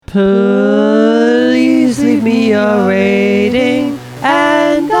Please leave me a rating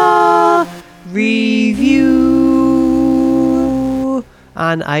and a review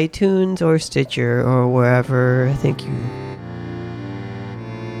on iTunes or Stitcher or wherever. Thank you.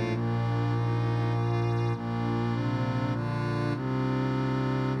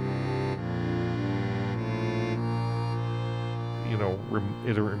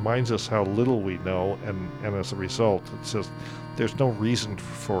 It reminds us how little we know, and as a result, it says there's no reason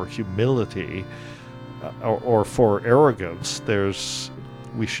for humility or for arrogance.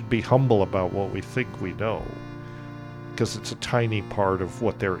 We should be humble about what we think we know, because it's a tiny part of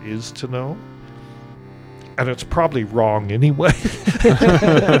what there is to know, and it's probably wrong anyway.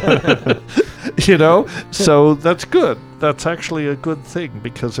 So that's good. That's actually a good thing,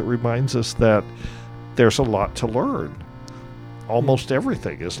 because it reminds us that there's a lot to learn. Almost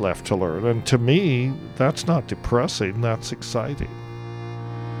everything is left to learn. And to me, that's not depressing, that's exciting.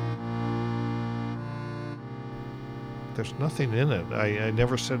 There's nothing in it. I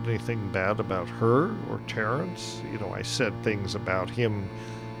never said anything bad about her or Terrence. I said things about him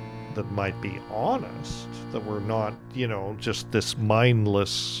that might be honest, that were not, just this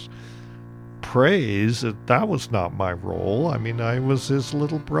mindless praise. That was not my role. I mean, I was his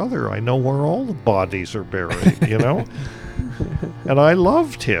little brother. I know where all the bodies are buried, And I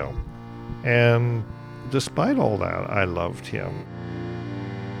loved him. And despite all that, I loved him.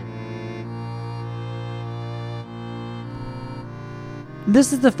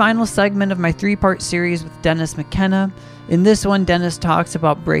 This is the final segment of my 3-part series with Dennis McKenna. In this one, Dennis talks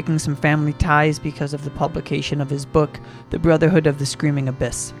about breaking some family ties because of the publication of his book, The Brotherhood of the Screaming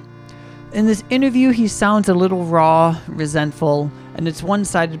Abyss. In this interview, he sounds a little raw, resentful, and it's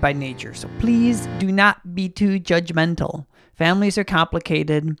one-sided by nature, so please do not be too judgmental. Families are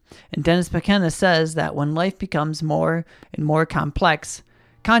complicated, and Dennis McKenna says that when life becomes more and more complex,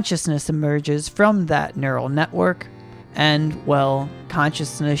 consciousness emerges from that neural network. And, well,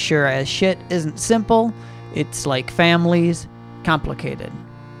 consciousness sure as shit isn't simple. It's like families, complicated.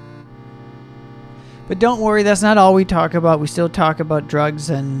 But don't worry, that's not all we talk about. We still talk about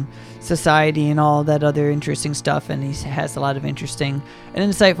drugs and society and all that other interesting stuff, and he has a lot of interesting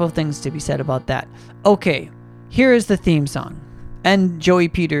and insightful things to be said about that. Okay, here is the theme song. And Joey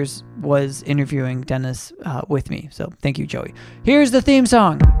Peters was interviewing Dennis with me, so thank you, Joey. Here's the theme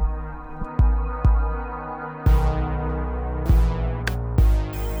song.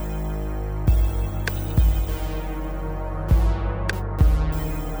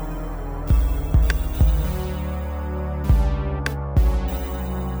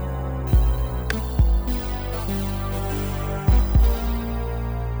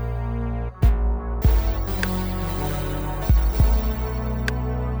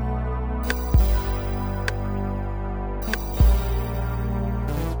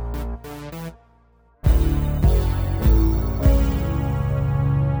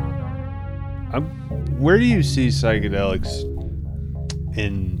 Where do you see psychedelics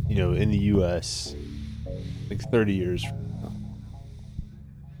in the U.S. like 30 years from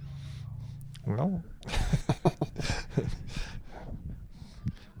now? Well,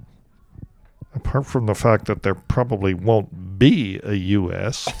 apart from the fact that there probably won't be a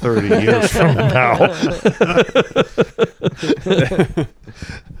U.S. 30 years from now.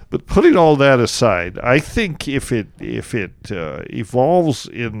 But putting all that aside, I think if it evolves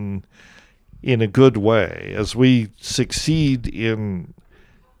in a good way, as we succeed in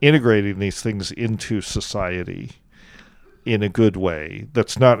integrating these things into society in a good way,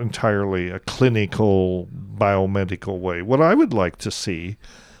 that's not entirely a clinical, biomedical way. What I would like to see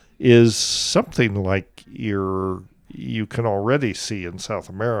is something like you can already see in South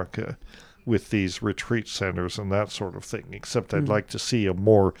America with these retreat centers and that sort of thing, except I'd like to see a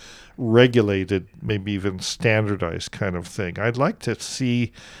more regulated, maybe even standardized kind of thing. I'd like to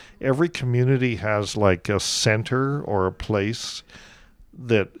see every community has like a center or a place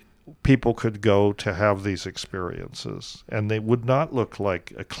that people could go to have these experiences. And they would not look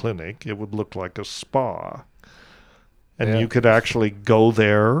like a clinic. It would look like a spa. And you could actually go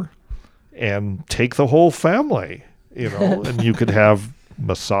there and take the whole family, and you could have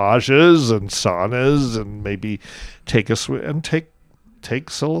massages and saunas and maybe take psilocybin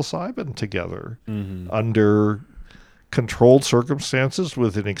together under controlled circumstances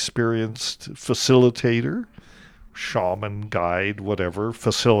with an experienced facilitator, shaman, guide, whatever.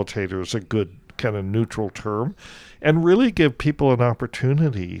 Facilitator is a good kind of neutral term, and really give people an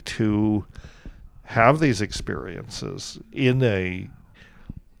opportunity to have these experiences in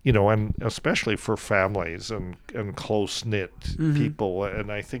and especially for families and close-knit people.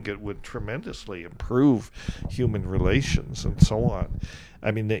 And I think it would tremendously improve human relations and so on. I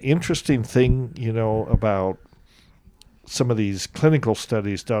mean, the interesting thing, about some of these clinical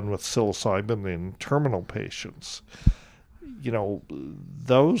studies done with psilocybin in terminal patients,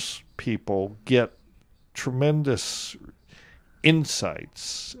 those people get tremendous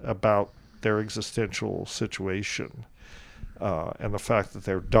insights about their existential situation. And the fact that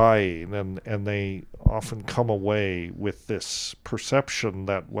they're dying, and they often come away with this perception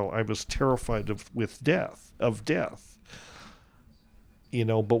that, well, I was terrified of death. But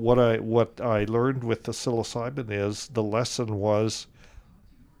what I learned with the psilocybin is the lesson was,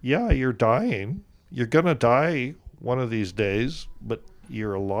 yeah, you're dying. You're gonna die one of these days, but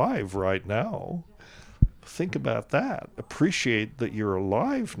you're alive right now. Think about that. Appreciate that you're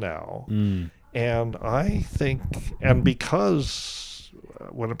alive now. And I think, and because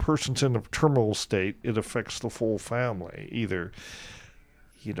when a person's in a terminal state, it affects the full family. Either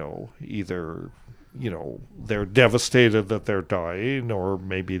they're devastated that they're dying, or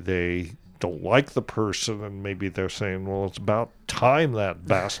maybe they don't like the person, and maybe they're saying, well, it's about time that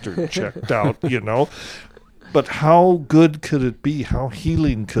bastard checked out, But how good could it be? How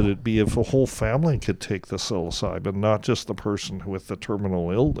healing could it be if a whole family could take the psilocybin, not just the person with the terminal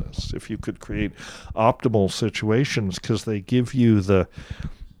illness? If you could create optimal situations, because they give you the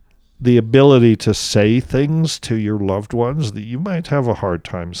ability to say things to your loved ones that you might have a hard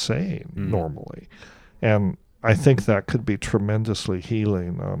time saying normally. And I think that could be tremendously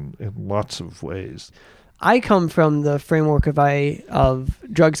healing in lots of ways. I come from the framework of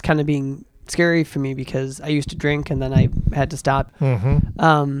drugs kind of being scary for me because I used to drink and then I had to stop.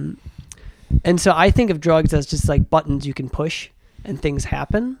 And so I think of drugs as just like buttons you can push and things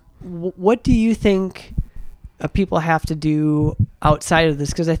happen. What do you think people have to do outside of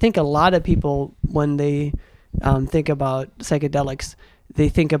this? Because I think a lot of people, when they think about psychedelics, they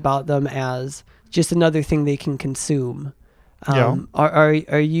think about them as just another thing they can consume. Are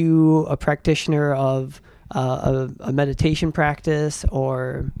you a practitioner of a meditation practice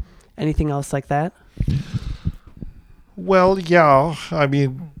or anything else like that? Well, yeah. I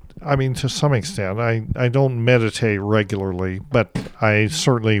mean, to some extent, I don't meditate regularly, but I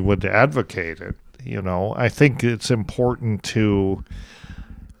certainly would advocate it. I think it's important to,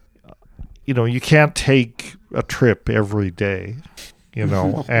 you can't take a trip every day,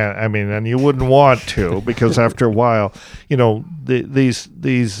 and you wouldn't want to, because after a while, these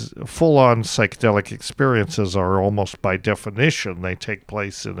full-on psychedelic experiences are almost by definition, they take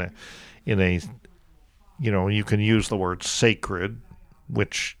place in a you can use the word sacred,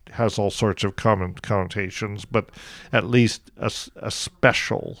 which has all sorts of common connotations, but at least a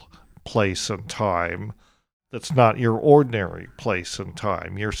special place and time that's not your ordinary place and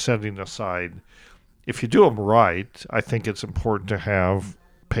time. You're setting aside, if you do them right, I think it's important to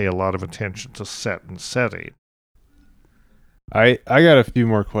pay a lot of attention to set and setting. I got a few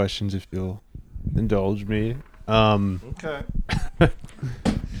more questions if you'll indulge me. Okay.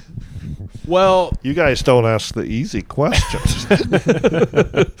 Well, you guys don't ask the easy questions.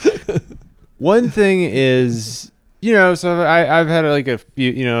 One thing is, so I've had like a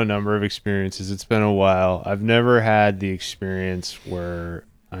few, a number of experiences. It's been a while. I've never had the experience where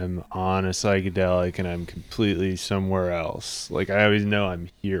I'm on a psychedelic and I'm completely somewhere else. Like, I always know I'm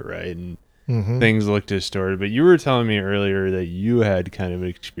here, right? And things look distorted. But you were telling me earlier that you had kind of an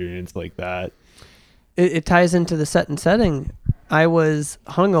experience like that. It ties into the set and setting. I was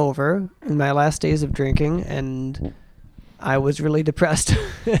hungover in my last days of drinking, and I was really depressed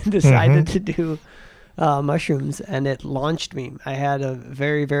and decided to do mushrooms, and it launched me. I had a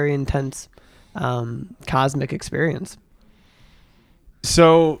very, very intense cosmic experience.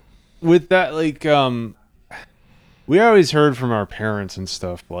 So with that, like, we always heard from our parents and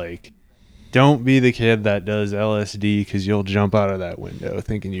stuff, like, don't be the kid that does LSD because you'll jump out of that window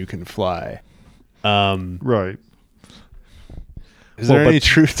thinking you can fly. Right. Is there any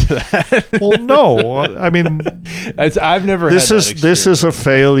truth to that? Well, no. I mean, I've never. This is a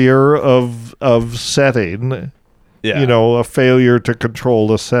failure of setting. Yeah. A failure to control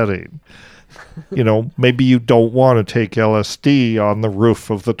the setting. Maybe you don't want to take LSD on the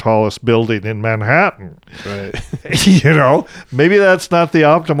roof of the tallest building in Manhattan. Right. Maybe that's not the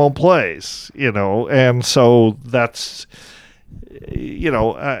optimal place. And so that's.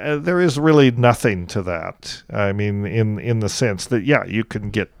 There is really nothing to that. I mean, in the sense that, yeah, you can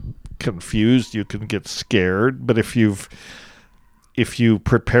get confused, you can get scared, but if you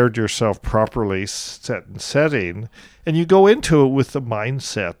prepared yourself properly, set and setting, and you go into it with the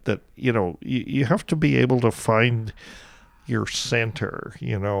mindset that, you have to be able to find your center,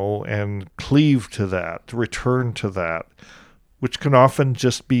 and cleave to that, return to that, which can often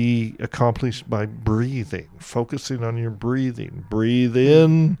just be accomplished by breathing, focusing on your breathing. Breathe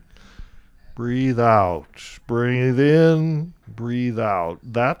in, breathe out. Breathe in, breathe out.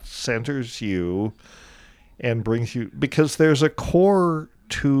 That centers you and brings you, because there's a core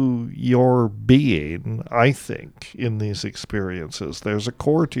to your being, I think, in these experiences. There's a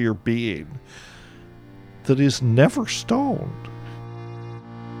core to your being that is never stoned.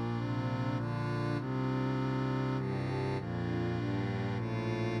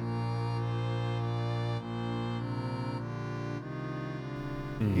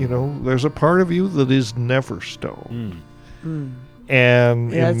 There's a part of you that is never stoned.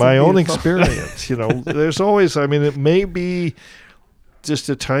 And Yeah, in that's my own beautiful. experience, there's always, it may be just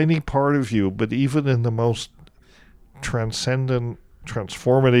a tiny part of you, but even in the most transcendent,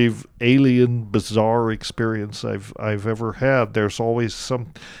 transformative, alien, bizarre experience I've ever had, there's always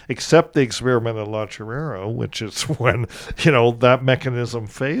some, except the experiment in La Chimera, which is when, that mechanism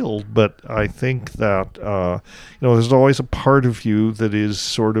failed. But I think that, there's always a part of you that is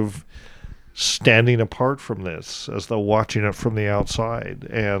sort of standing apart from this, as though watching it from the outside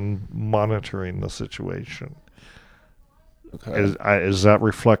and monitoring the situation. Okay. Does that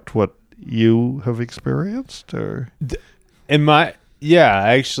reflect what you have experienced, or?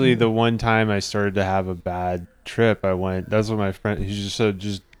 Actually, the one time I started to have a bad trip, that's what my friend, he just said,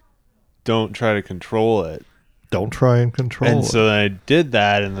 just don't try to control it. Don't try and control it. And so then I did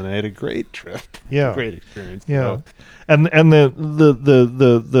that, and then I had a great trip. Yeah. Great experience. Yeah. So, And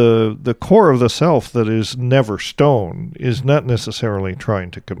the core of the self that is never stone is not necessarily trying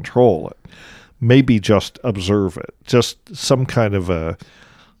to control it. Maybe just observe it. Just some kind of a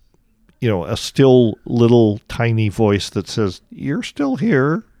still little tiny voice that says, you're still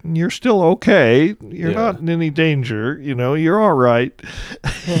here. You're still okay. You're not in any danger. You're all right.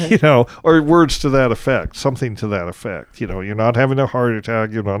 Or words to that effect, something to that effect. You're not having a heart attack.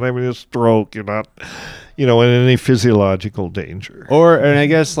 You're not having a stroke. You're not, in any physiological danger. and I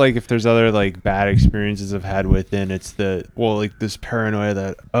guess if there's other bad experiences I've had within, it's this paranoia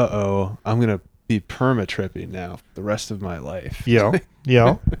that, I'm going to be perma-tripping now for the rest of my life. Yeah.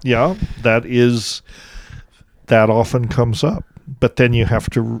 That often comes up. But then you have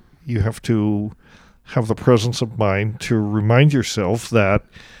to have the presence of mind to remind yourself that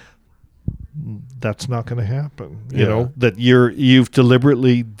that's not going to happen. That you've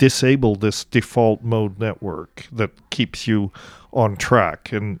deliberately disabled this default mode network that keeps you on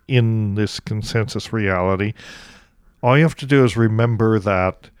track and in this consensus reality. All you have to do is remember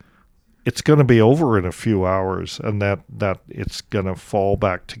that it's going to be over in a few hours, and that it's going to fall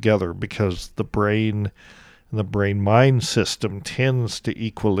back together, because the brain and the brain-mind system tends to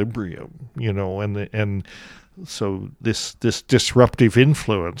equilibrium, and so this disruptive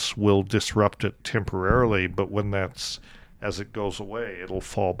influence will disrupt it temporarily, but as it goes away, it'll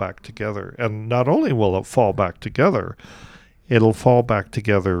fall back together. And not only will it fall back together, it'll fall back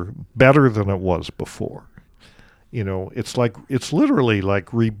together better than it was before. It's literally like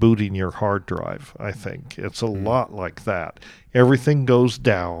rebooting your hard drive, I think. It's a lot like that. Everything goes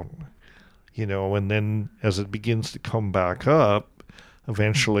down, and then as it begins to come back up,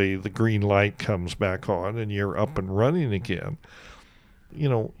 eventually the green light comes back on and you're up and running again.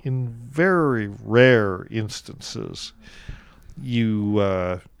 In very rare instances,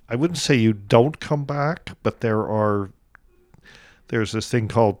 I wouldn't say you don't come back, but there's this thing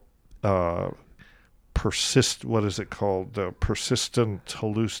called persistent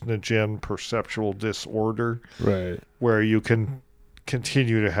hallucinogen perceptual disorder, Right. where you can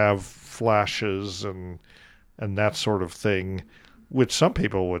continue to have flashes and that sort of thing, which some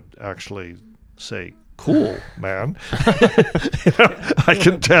people would actually say, cool, man. I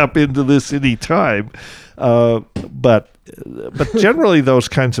can tap into this anytime. But generally those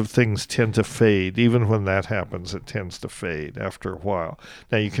kinds of things tend to fade. Even when that happens, it tends to fade after a while.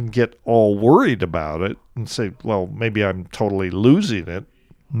 Now, you can get all worried about it and say, well, maybe I'm totally losing it.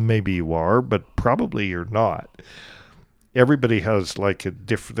 Maybe you are, but probably you're not. Everybody has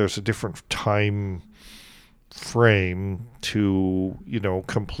there's a different time frame to,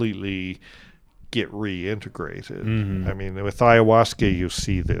 completely get reintegrated. Mm-hmm. With ayahuasca, you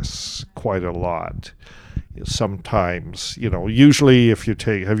see this quite a lot. Sometimes, usually if you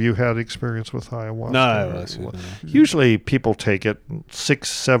have you had experience with ayahuasca? No. Usually people take it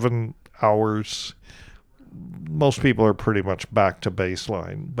 6-7 hours. Most people are pretty much back to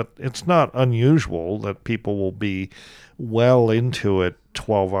baseline, but it's not unusual that people will be well into it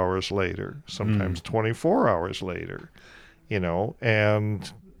 12 hours later, sometimes 24 hours later,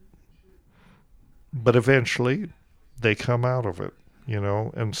 but eventually they come out of it,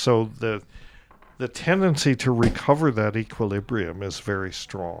 and so the tendency to recover that equilibrium is very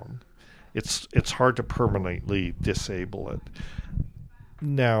strong. It's hard to permanently disable it.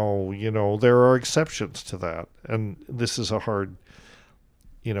 Now, there are exceptions to that, and this is a hard,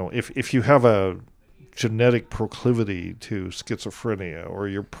 if you have a genetic proclivity to schizophrenia, or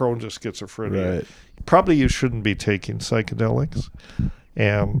you're prone to schizophrenia, Right. probably you shouldn't be taking psychedelics.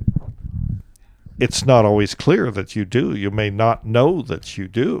 And it's not always clear that you do. You may not know that you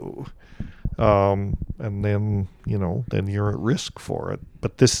do. And then, then you're at risk for it.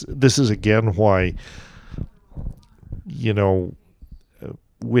 But this is again why,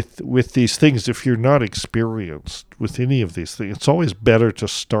 with these things, if you're not experienced with any of these things, it's always better to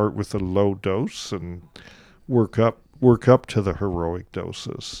start with a low dose and work up to the heroic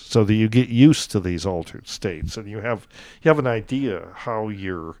doses, so that you get used to these altered states and you have an idea how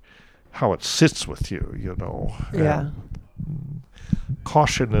it sits with you. Yeah. And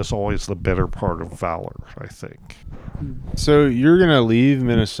caution is always the better part of valor, I think. So you're gonna leave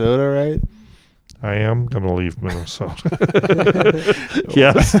Minnesota, right? I am going to leave Minnesota.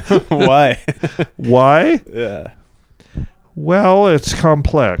 Yes. Why? Why? Yeah. Well, it's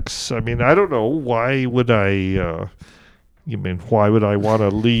complex. I mean, I don't know. Why would I? Why would I want to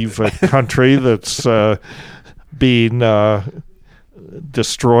leave a country that's being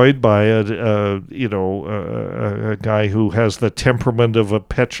destroyed by a guy who has the temperament of a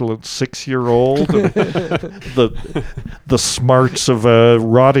petulant 6-year-old, and the smarts of a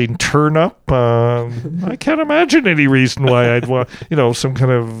rotting turnip? I can't imagine any reason why I'd want some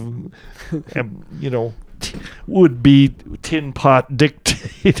kind of would-be tin pot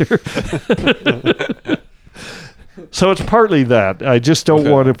dictator. So it's partly that. I just don't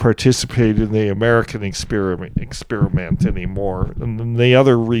want to participate in the American experiment anymore. And then the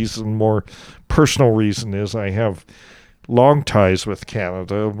other reason, more personal reason, is I have long ties with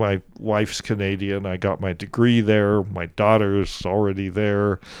Canada. My wife's Canadian. I got my degree there. My daughter's already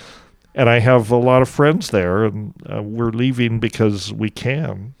there. And I have a lot of friends there. And we're leaving because we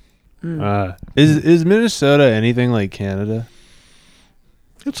can. Is Minnesota anything like Canada?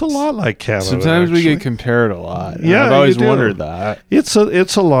 It's a lot like Canada. Sometimes we actually. get compared a lot. and Yeah, I've always you do. wondered that. It's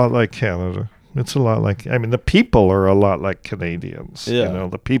a lot like Canada. It's a lot like, the people are a lot like Canadians. Yeah.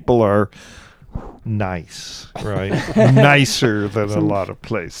 The people are nice, right? Nicer than a lot of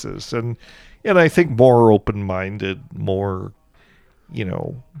places. And I think more open-minded, more,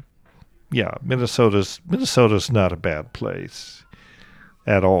 Minnesota's not a bad place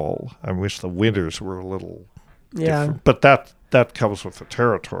at all. I wish the winters were a little different. But that comes with the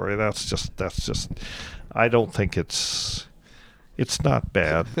territory. That's just I don't think it's not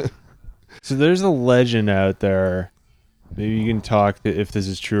bad. So there's a legend out there, maybe you can talk if this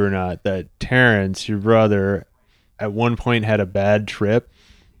is true or not, that Terrence, your brother, at one point had a bad trip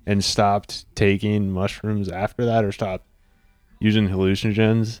and stopped taking mushrooms after that, or stopped using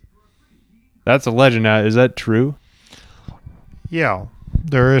hallucinogens. That's a legend now. Is that true? Yeah,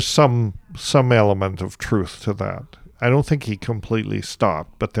 there is some element of truth to that. I don't think he completely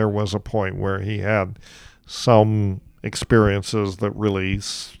stopped, but there was a point where he had some experiences that really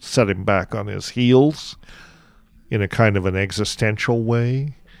set him back on his heels in a kind of an existential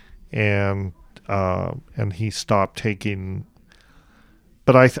way, and he stopped taking.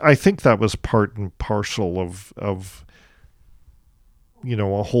 But I think that was part and parcel of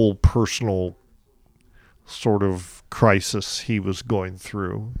a whole personal sort of crisis he was going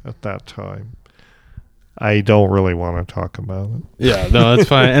through at that time. I don't really want to talk about it. Yeah, no, that's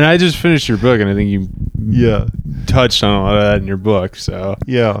fine. And I just finished your book, and I think you touched on a lot of that in your book. So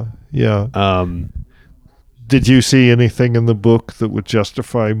yeah. Did you see anything in the book that would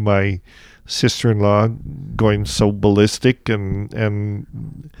justify my sister-in-law going so ballistic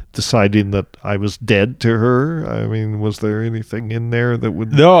and deciding that I was dead to her? I mean, was there anything in there that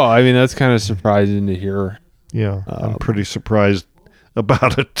would? No, I mean, that's kind of surprising to hear. Yeah, I'm pretty surprised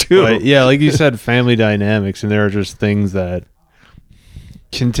about it too. But yeah, like you said, family dynamics, and there are just things that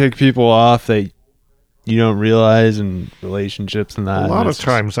can tick people off that you don't realize, and relationships and that. A lot of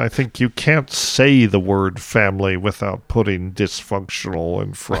times I think you can't say the word family without putting dysfunctional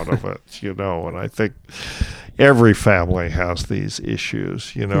in front of it, and I think every family has these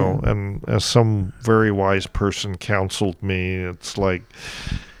issues, and as some very wise person counseled me, it's like,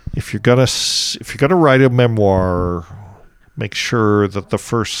 if you're gonna write a memoir, make sure that the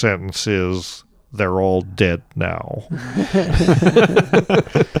first sentence is, "They're all dead now."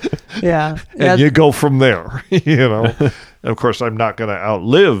 Yeah. And you go from there, Of course, I'm not going to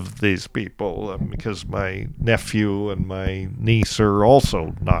outlive these people because my nephew and my niece are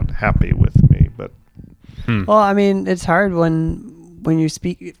also not happy with me. But Well, I mean, it's hard when you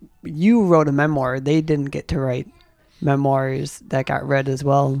speak. You wrote a memoir. They didn't get to write memoirs that got read as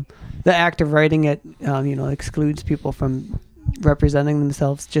well. The act of writing it, excludes people from representing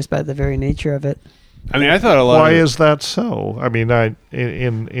themselves just by the very nature of it. I mean, I thought a lot. Why is that so? I mean,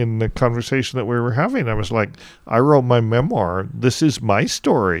 in the conversation that we were having, I was like, I wrote my memoir. This is my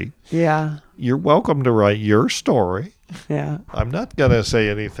story. Yeah. You're welcome to write your story. Yeah. I'm not going to say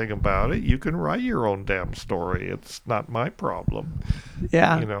anything about it. You can write your own damn story. It's not my problem.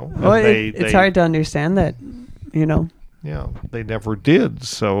 Yeah. You know, Well, and it's hard to understand that, Yeah, they never did.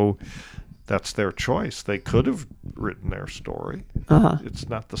 So that's their choice. They could have written their story. Uh-huh. It's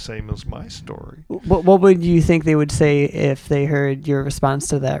not the same as my story. What would you think they would say if they heard your response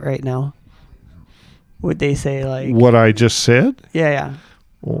to that right now? Would they say like What I just said? Yeah.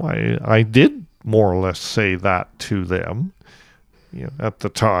 Well, I did more or less say that to them, at the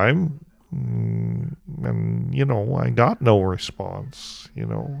time, and I got no response.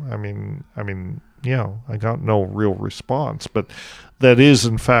 I mean, I got no real response, but that is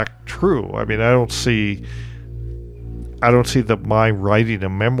in fact true. I mean, I don't see that my writing a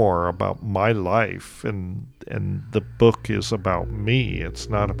memoir about my life and the book is about me. It's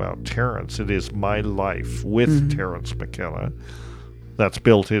not about Terence. It is my life with Terence McKenna. That's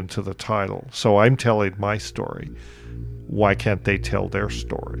built into the title. So I'm telling my story. Why can't they tell their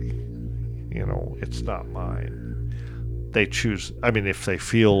story? It's not mine. They choose. I mean, if they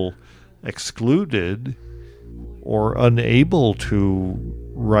feel excluded or unable to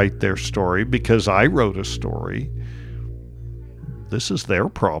write their story because I wrote a story, this is their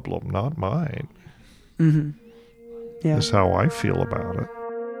problem, not mine. Mm-hmm. Yeah. That's how I feel about it.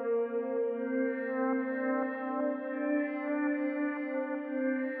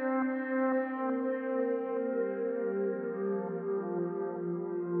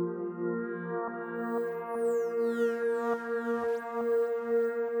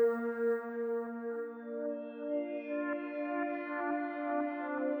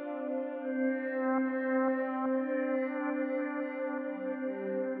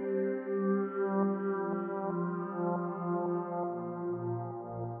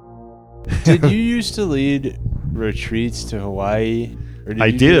 Did you used to lead retreats to Hawaii? Or I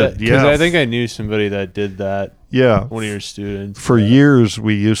you do did, that? 'Cause yeah. I think I knew somebody that did that. Yeah. One of your students. For years,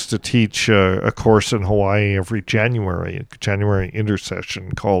 we used to teach a course in Hawaii every January, a January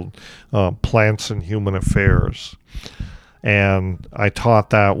intersession called Plants and Human Affairs. And I taught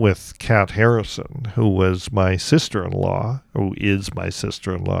that with Kat Harrison, who was my sister-in-law, who is my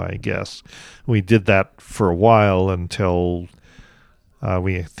sister-in-law, I guess. We did that for a while until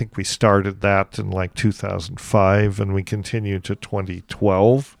I think we started that in like 2005, and we continued to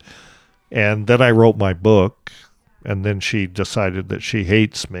 2012. And then I wrote my book, and then she decided that she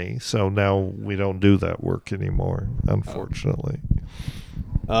hates me. So now we don't do that work anymore, unfortunately.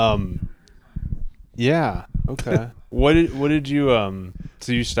 Yeah. Okay. What did you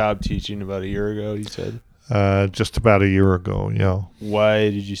so you stopped teaching about a year ago, you said? Just about a year ago, yeah. Why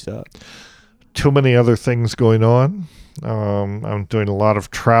did you stop? Too many other things going on. I'm doing a lot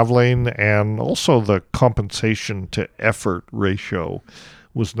of traveling, and also the compensation to effort ratio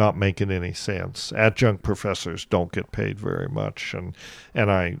was not making any sense. Adjunct professors don't get paid very much, and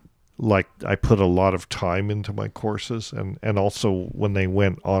I put a lot of time into my courses, and also when they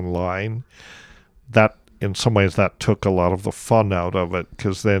went online, that in some ways that took a lot of the fun out of it,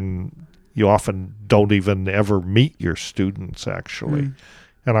 because then you often don't even ever meet your students actually.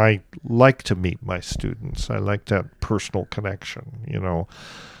 And I like to meet my students. I like that personal connection,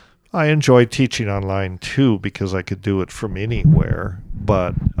 I enjoy teaching online too because I could do it from anywhere,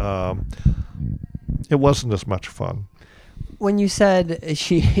 but it wasn't as much fun. When you said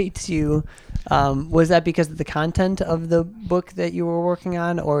she hates you, was that because of the content of the book that you were working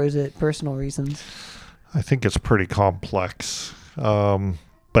on, or is it personal reasons? I think it's pretty complex.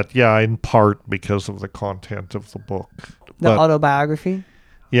 But yeah, in part because of the content of the book. The autobiography?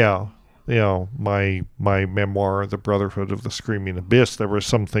 Yeah. My memoir, The Brotherhood of the Screaming Abyss, there were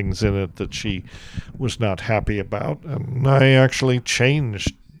some things in it that she was not happy about, and I actually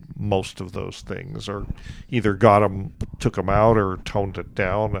changed most of those things, or either took them out or toned it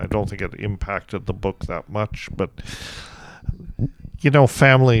down. I don't think it impacted the book that much, but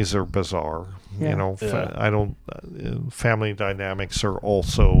families are bizarre. Yeah. Family dynamics are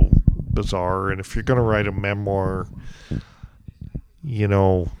also bizarre, and if you're going to write a memoir,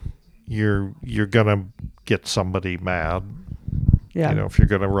 you're gonna get somebody mad. Yeah. If you're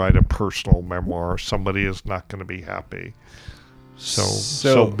gonna write a personal memoir, somebody is not going to be happy.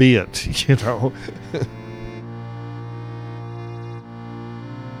 So be it.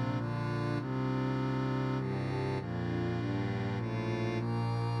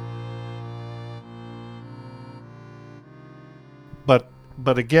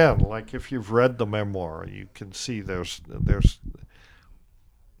 but again, like if you've read the memoir, you can see there's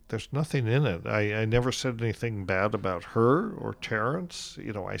nothing in it. I never said anything bad about her or Terrence.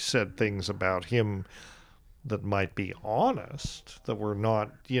 You know, I said things about him that might be honest, that were not,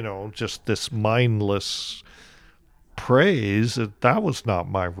 you know, just this mindless praise. That was not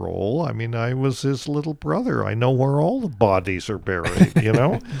my role. I mean, I was his little brother. I know where all the bodies are buried, you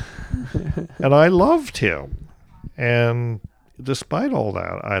know? And I loved him. And despite all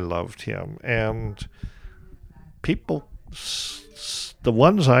that, I loved him. And people, the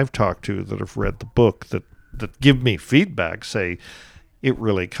ones I've talked to that have read the book that give me feedback say, it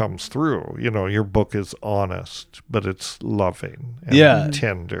really comes through. You know, your book is honest, but it's loving and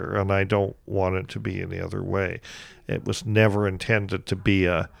tender, and I don't want it to be any other way. It was never intended to be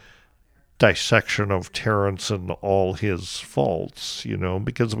a dissection of Terrence and all his faults, you know,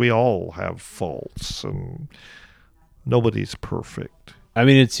 because we all have faults, and nobody's perfect. I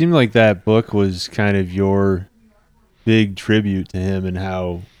mean, it seemed like that book was kind of your big tribute to him and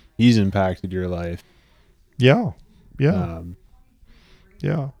how he's impacted your life. Yeah. And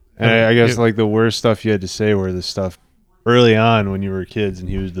I guess like the worst stuff you had to say were the stuff early on when you were kids and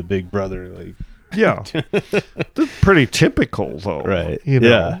he was the big brother. Like, yeah, that's pretty typical though, right? You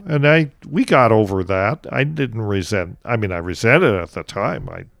know, and we got over that. I didn't resent. I mean, I resented it at the time.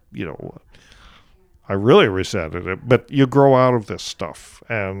 I really resented it. But you grow out of this stuff,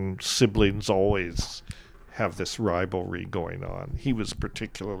 and siblings always have this rivalry going on. He was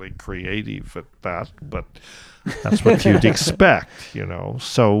particularly creative at that, but that's what you'd expect, you know.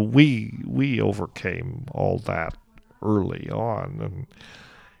 So we overcame all that early on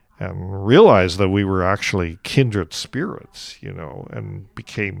and realized that we were actually kindred spirits, you know, and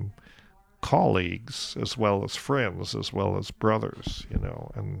became colleagues as well as friends, as well as brothers, you know.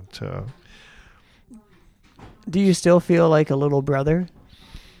 And do you still feel like a little brother?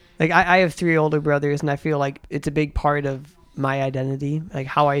 Like I have 3 older brothers, and I feel like it's a big part of my identity. Like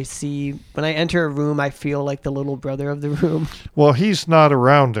how I see, when I enter a room, I feel like the little brother of the room. Well, he's not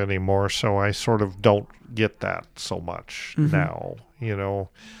around anymore, so I sort of don't get that so much now, you know.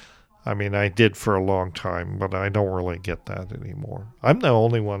 I mean, I did for a long time, but I don't really get that anymore. I'm the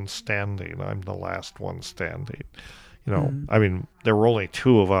only one standing. I'm the last one standing. You know, I mean, there were only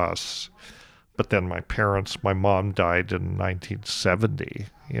 2 of us. But then my mom died in 1970.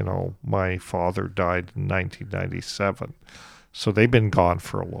 You know, my father died in 1997. So they've been gone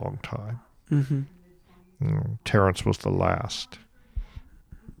for a long time. Terrence was the last.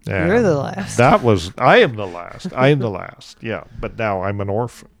 And you're the last. I am the last. I am the last. Yeah. But now I'm an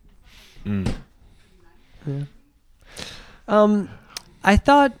orphan. Yeah. I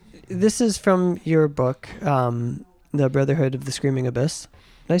thought this is from your book, The Brotherhood of the Screaming Abyss.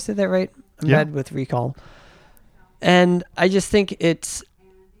 Did I say that right? I'm bad with recall. And I just think it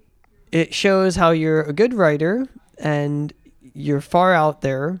shows how you're a good writer and you're far out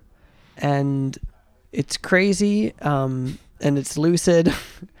there, and it's crazy, and it's lucid.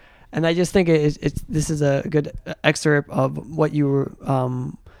 And I just think this is a good excerpt of what you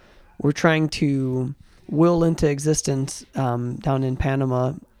were trying to will into existence down in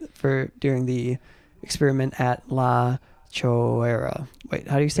Panama during the experiment at La Chorrera. Wait,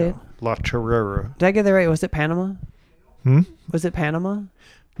 how do you say it? La Chorrera. Did I get that right? Was it Panama? Was it Panama?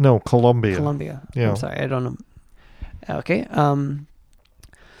 No, Colombia. Colombia. Yeah. I'm sorry, I don't know. Okay.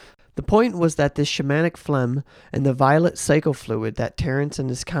 The point was that this shamanic phlegm and the violet psychofluid that Terrence and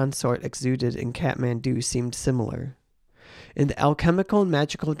his consort exuded in Kathmandu seemed similar. In the alchemical and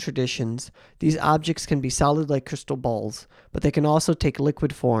magical traditions, these objects can be solid like crystal balls, but they can also take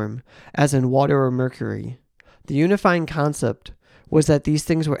liquid form, as in water or mercury. The unifying concept was that these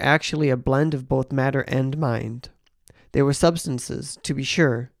things were actually a blend of both matter and mind. They were substances, to be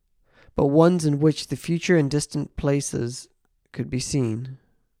sure, but ones in which the future and distant places could be seen.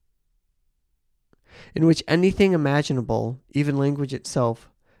 In which anything imaginable, even language itself,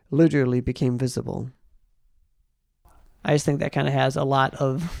 literally became visible. I just think that kind of has a lot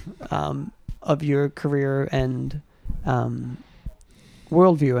of your career and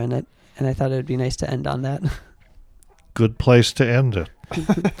worldview in it, and I thought it would be nice to end on that. Good place to end it.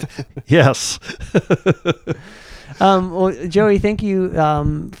 Yes. Well, Joey, thank you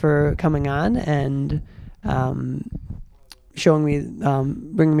for coming on and showing me,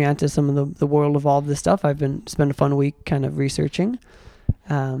 bringing me onto some of the world of all of this stuff. I've spent a fun week kind of researching.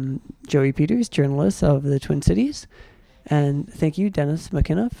 Joey Peters, journalist of the Twin Cities. And thank you, Dennis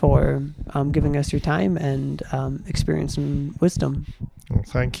McKenna, for giving us your time and experience and wisdom. Well,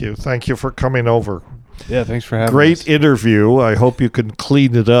 thank you. Thank you for coming over. Yeah, thanks for having us. Great interview. I hope you can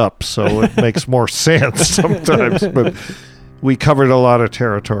clean it up so it makes more sense sometimes. But we covered a lot of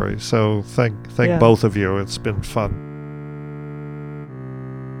territory. So thank Yeah. both of you. It's been fun.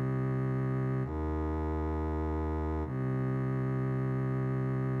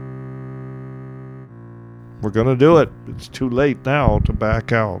 We're gonna do it. It's too late now to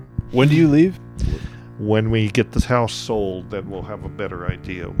back out. When do you leave? When we get this house sold, then we'll have a better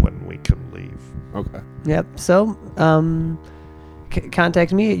idea when we can leave. Okay. Yep. So,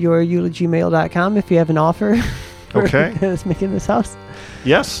 contact me at youreulogygmail.com if you have an offer. for Okay. us making this house.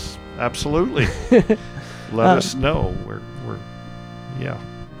 Yes, absolutely. Let us know. Yeah.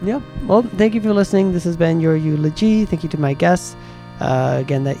 Yep. Well, thank you for listening. This has been Your Eulogy. Thank you to my guests.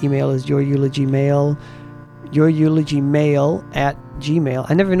 Again, that email is youreulogygmail at gmail.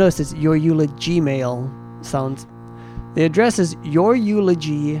 I never noticed it's youreulogygmail. Sounds. The address is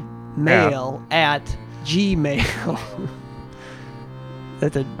youreulogygmail at gmail.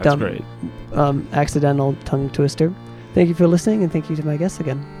 That's a That's dumb, great. accidental tongue twister. Thank you for listening, and thank you to my guests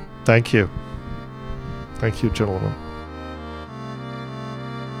again. Thank you. Thank you, gentlemen.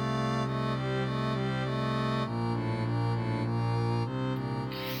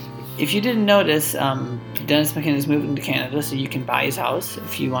 If you didn't notice, Dennis McKenna is moving to Canada, so you can buy his house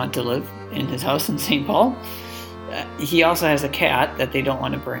if you want to live in his house in St. Paul. He also has a cat that they don't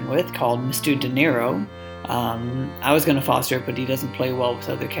want to bring with called Mr. De Niro. I was going to foster it, but he doesn't play well with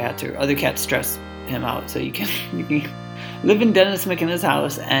other cats, or other cats stress him out. So you can live in Dennis McKenna's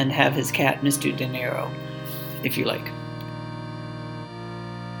house and have his cat, Mr. De Niro, if you like.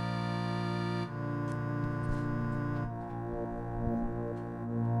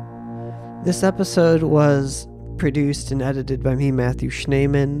 This episode was produced and edited by me, Matthew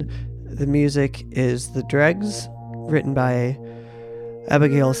Schneeman. The music is The Dregs, written by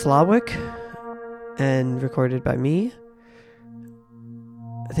Abigail Slawick and recorded by me.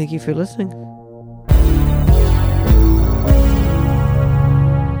 Thank you for listening.